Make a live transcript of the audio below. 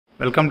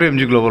Welcome to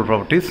MG Global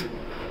Properties.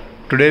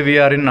 Today we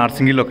are in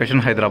Narsingi location,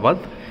 Hyderabad.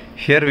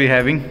 Here we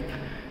having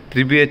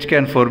 3 BHK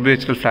and 4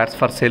 BHK flats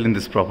for sale in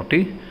this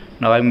property.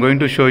 Now I am going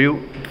to show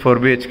you 4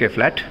 BHK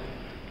flat.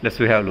 Let's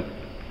have a look.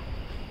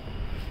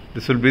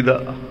 This will be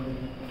the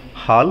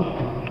hall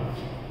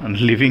and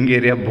living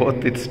area,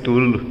 both. It's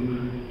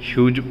two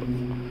huge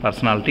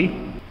personality.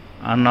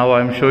 And now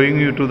I am showing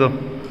you to the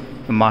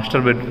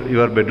master bed,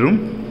 your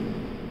bedroom.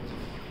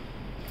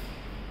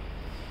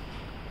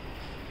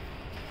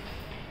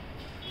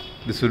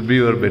 This will be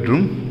your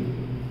bedroom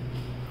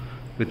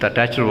with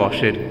attached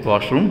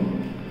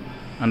washroom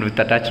and with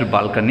attached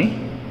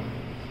balcony.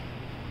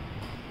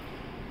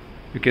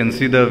 You can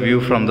see the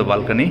view from the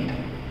balcony.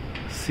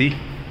 See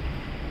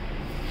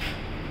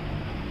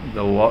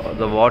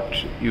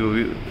what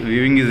you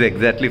viewing is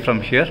exactly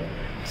from here.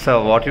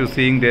 So what you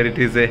seeing there, it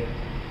is a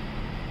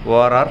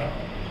ORR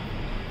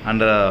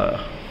and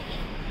a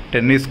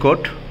tennis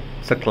court.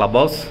 It's a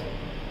clubhouse.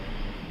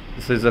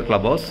 This is a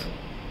clubhouse.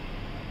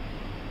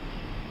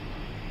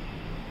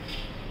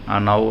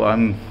 And now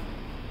I'm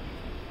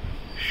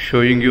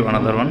showing you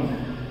another one.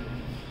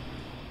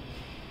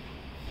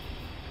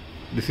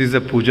 This is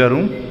a puja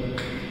room.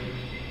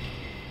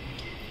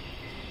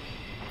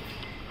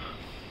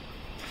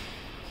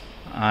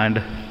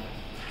 And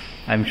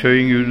I'm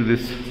showing you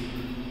this,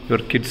 your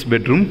kids'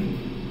 bedroom.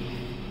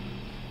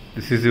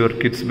 This is your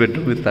kids'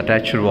 bedroom with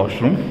attached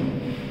washroom.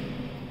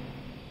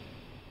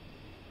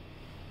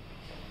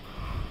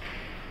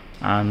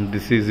 And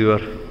this is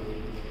your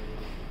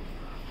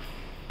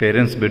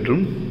parents'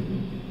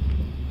 bedroom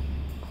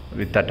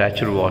with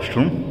attached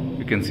washroom.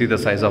 You can see the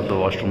size of the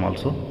washroom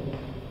also.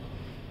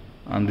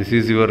 And this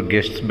is your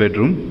guest's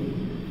bedroom.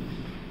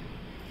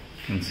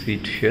 You can see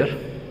it here.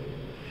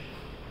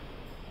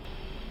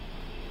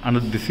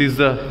 And this is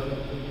the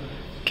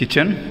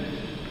kitchen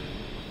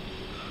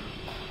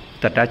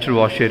with attached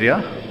wash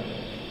area.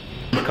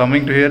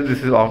 Coming to here,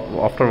 this is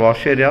after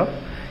wash area.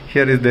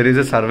 Here there is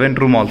a servant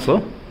room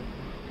also.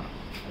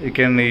 You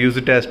can use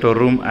it as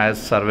storeroom,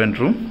 as servant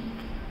room.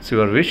 It's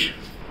your wish.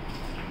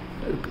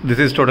 This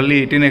is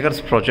totally 18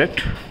 acres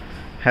project,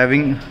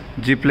 having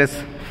G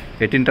plus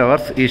 18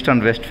 towers, east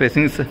and west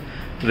facing,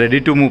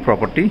 ready to move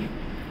property.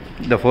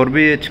 The 4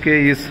 BHK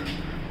is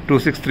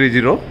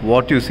 2630,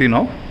 what you see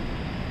now,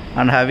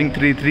 and having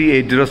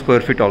 3380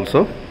 square feet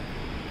also.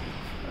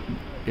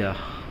 Yeah,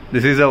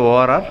 this is a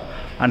ORR,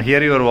 and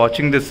here you are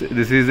watching this.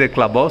 This is a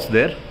clubhouse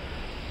there.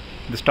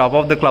 The top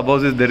of the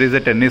clubhouse is there is a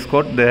tennis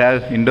court. They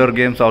have indoor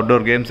games, outdoor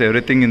games,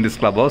 everything in this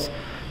clubhouse.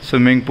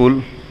 Swimming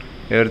pool,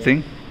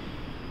 everything.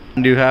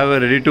 And you have a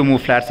ready to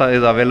move flats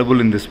is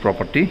available in this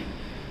property.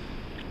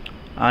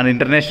 And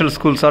international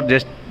schools are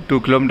just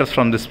 2 kilometers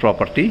from this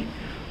property.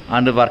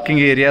 And the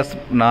working areas,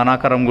 Nana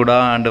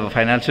Karamguda and the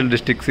financial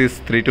districts is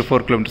 3 to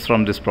 4 kilometers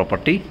from this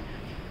property.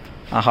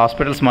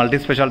 Hospitals,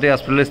 multi-specialty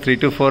hospital is 3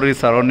 to 4 is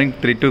surrounding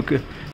 3 to